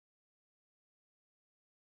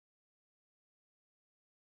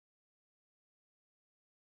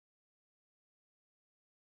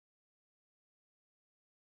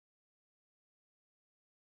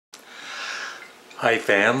Hi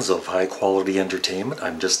fans of high quality entertainment,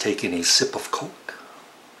 I'm just taking a sip of Coke.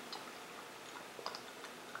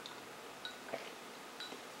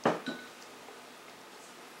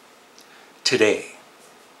 Today,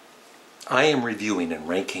 I am reviewing and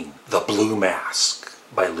ranking The Blue Mask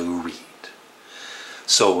by Lou Reed.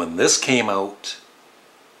 So when this came out,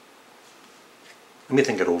 let me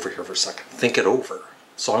think it over here for a second. Think it over.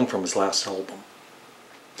 Song from his last album.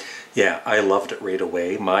 Yeah, I loved it right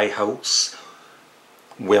away. My House,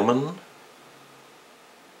 Women,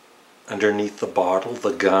 Underneath the Bottle,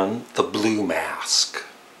 The Gun, The Blue Mask.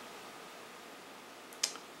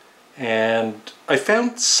 And I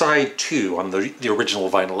found side 2 on the original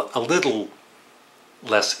vinyl a little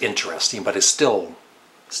less interesting, but I still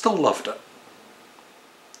loved it.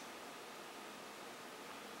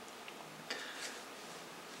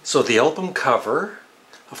 So the album cover,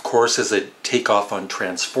 of course, is a takeoff on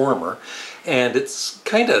Transformer, and it's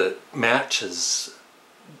kind of matches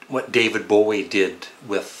what David Bowie did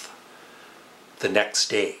with The Next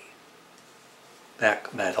Day,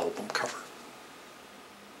 that album cover.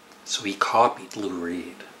 So he copied Lou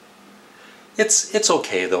Reed. It's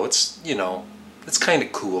okay though. It's, you know, it's kind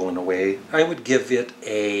of cool in a way. I would give it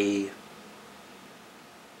a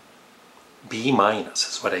B-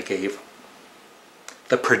 is what I gave him.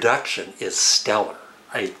 The production is stellar.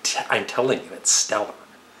 I'm telling you, it's stellar.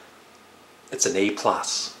 It's an A+.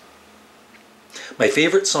 My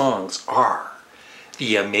favorite songs are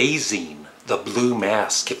the amazing The Blue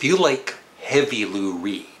Mask. If you like heavy Lou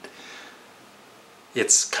Reed,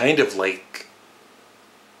 it's kind of like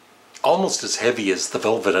almost as heavy as the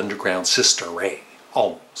Velvet Underground Sister Ray.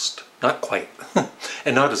 Almost. Not quite.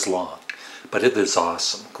 And not as long. But it is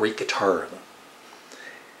awesome. Great guitar in it.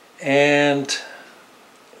 And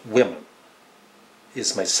Women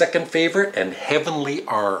is my second favorite, and Heavenly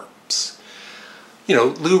Arms. You know,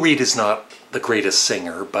 Lou Reed is not the greatest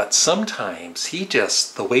singer, but sometimes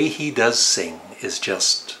the way he does sing is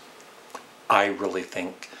just, I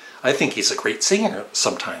think he's a great singer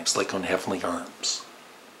sometimes, like on Heavenly Arms.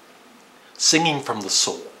 Singing from the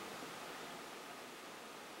soul.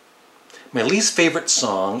 My least favorite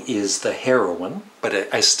song is The Heroine,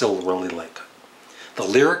 but I still really like it. The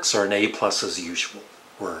lyrics are an A+ as usual,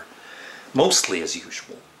 or mostly as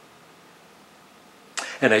usual.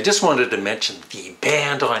 And I just wanted to mention the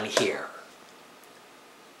band on here.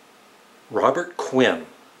 Robert Quinn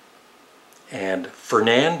and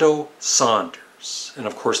Fernando Saunders, and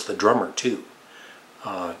of course the drummer too,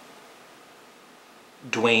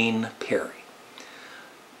 Dwayne Perry.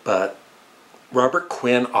 But Robert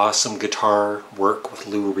Quinn, awesome guitar work with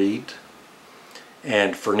Lou Reed,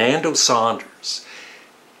 and Fernando Saunders,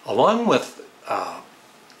 along with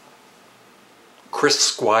Chris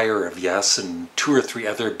Squire of Yes and 2 or 3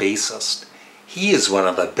 other bassists. He is one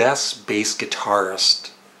of the best bass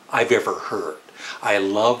guitarists I've ever heard. I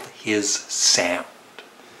love his sound,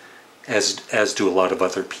 as do a lot of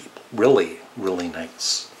other people. Really, really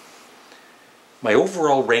nice. My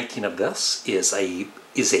overall ranking of this is a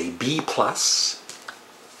B+.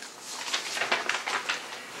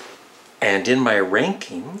 And in my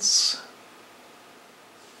rankings,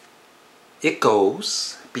 it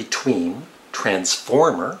goes between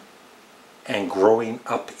Transformer and Growing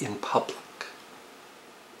Up in Public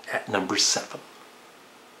at number 7.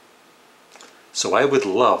 So I would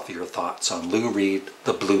love your thoughts on Lou Reed,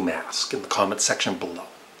 The Blue Mask, in the comment section below.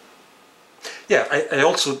 Yeah, I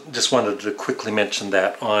also just wanted to quickly mention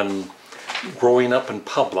that on Growing Up in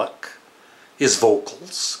Public, his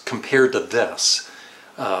vocals, compared to this,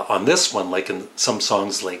 on this one, like in some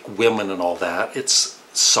songs like Women and all that, it's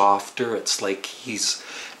softer. It's like he's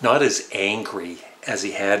not as angry as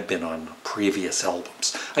he had been on previous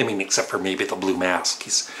albums. I mean, except for maybe The Blue Mask. He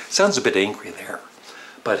sounds a bit angry there.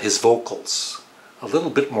 But his vocals, a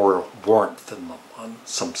little bit more warmth in them on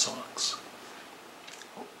some songs.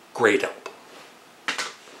 Great album.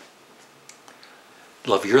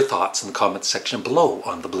 Love your thoughts in the comments section below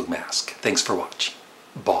on The Blue Mask. Thanks for watching.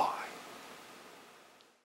 Bye.